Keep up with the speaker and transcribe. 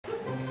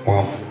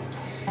Well,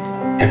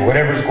 and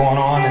whatever's going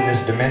on in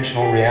this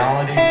dimensional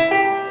reality,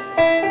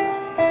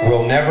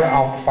 we'll never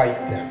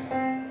outfight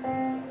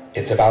them.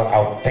 It's about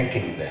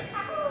outthinking them.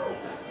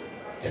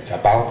 It's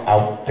about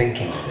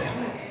outthinking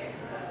them.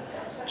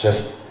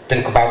 Just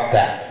think about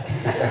that,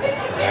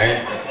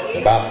 right?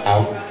 About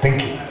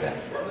outthinking them.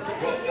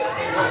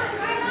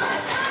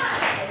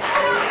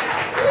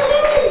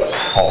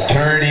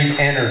 Alternative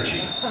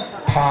energy,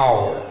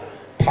 power,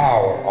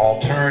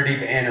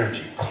 alternative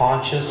energy,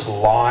 conscious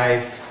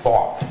live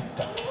thought,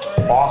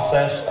 the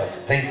process of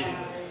thinking,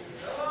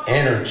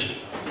 energy.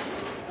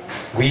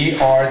 We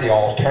are the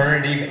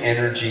alternative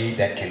energy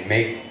that can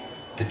make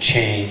the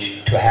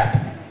change to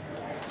happen.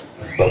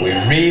 But we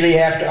really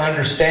have to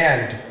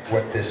understand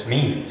what this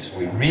means.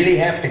 We really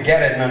have to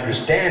get it and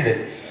understand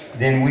it,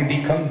 then we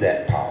become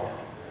that power.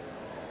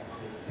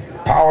 The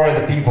power of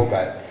the people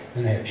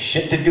doesn't have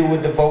shit to do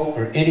with the vote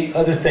or any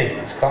other thing.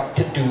 It's got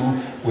to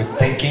do with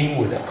thinking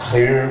with a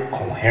clear,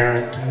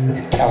 coherent,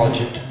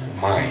 intelligent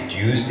mind.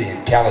 Use the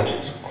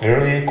intelligence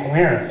clearly and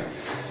coherently.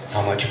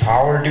 How much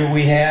power do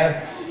we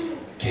have?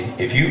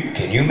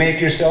 Can you make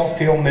yourself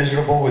feel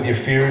miserable with your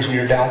fears and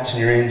your doubts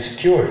and your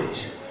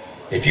insecurities?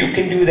 If you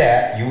can do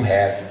that, you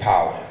have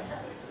power.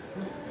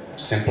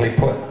 Simply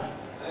put.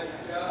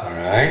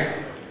 Alright?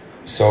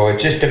 So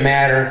it's just a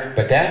matter,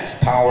 but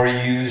that's power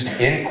used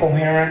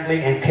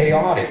incoherently and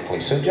chaotically.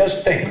 So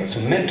just think,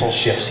 some mental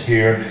shifts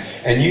here,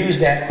 and use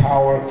that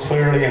power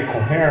clearly and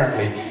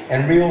coherently,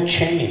 and real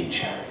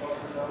change.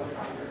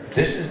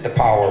 This is the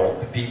power of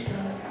the people.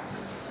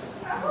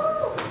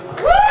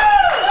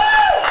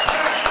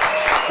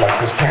 Like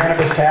this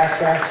Cannabis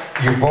Tax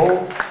Act, you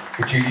vote,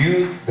 but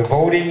the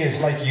voting is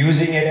like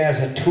using it as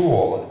a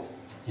tool.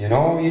 You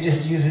know, you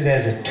just use it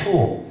as a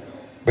tool,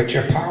 but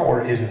your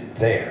power isn't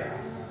there.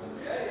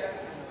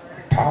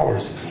 Your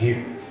power's in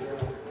here.